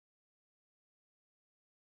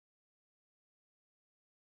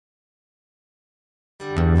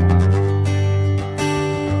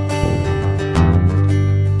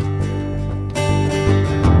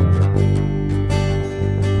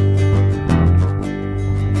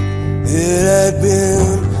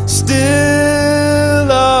been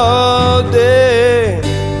still all day.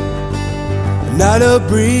 Not a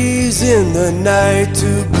breeze in the night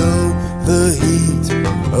to blow the heat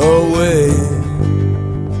away.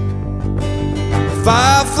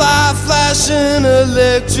 Firefly flashing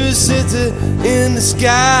electricity in the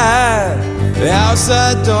sky. The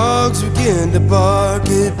outside dogs begin to bark.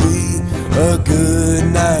 It'd be a good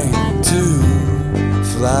night to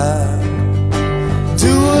fly. Do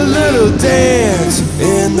a little dance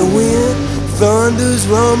in the wind. Thunder's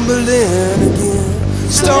rumbling again.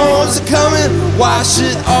 Storms are coming, wash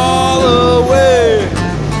it all away.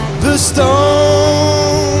 The storms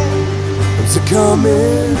are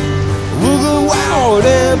coming. We'll go out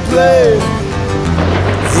and play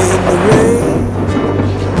in the rain,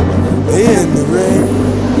 in the rain.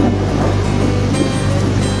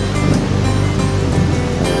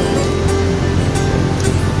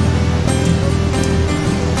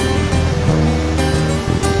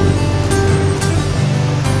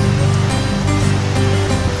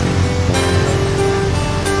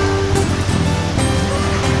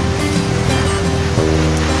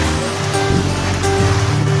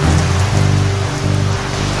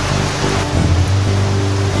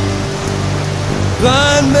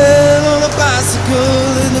 Blind man on a bicycle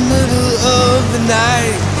in the middle of the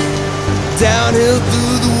night. Downhill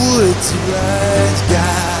through the woods he rides,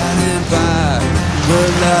 guided by the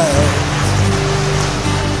light.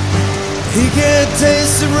 He can't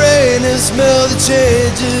taste the rain and smell the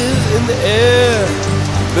changes in the air,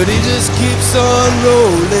 but he just keeps on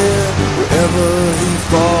rolling. Wherever he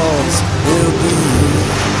falls, he'll be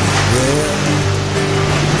there.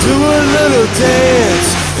 Do a little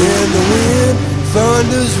dance in the wind.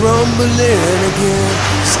 Thunder's rumbling again.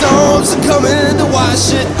 Storms are coming to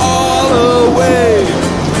wash it all away.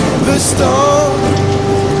 The storms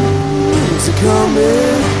are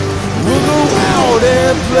coming. We'll go out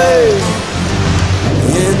and play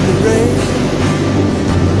in the rain,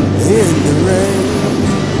 in the rain.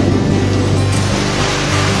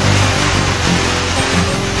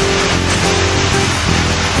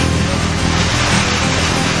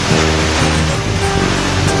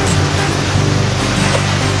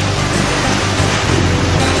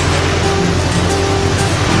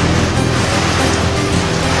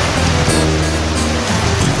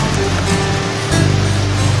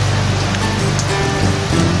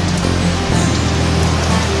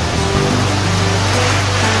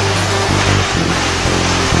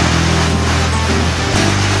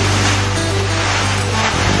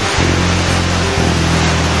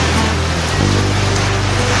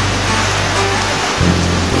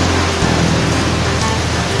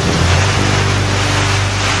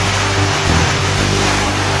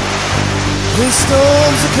 The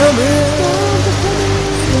storms are coming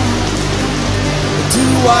to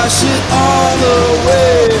wash it all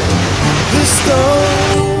away. The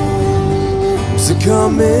storms are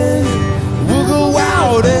coming. We'll go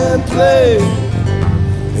out and play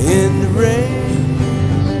in the rain,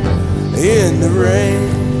 in the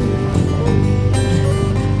rain.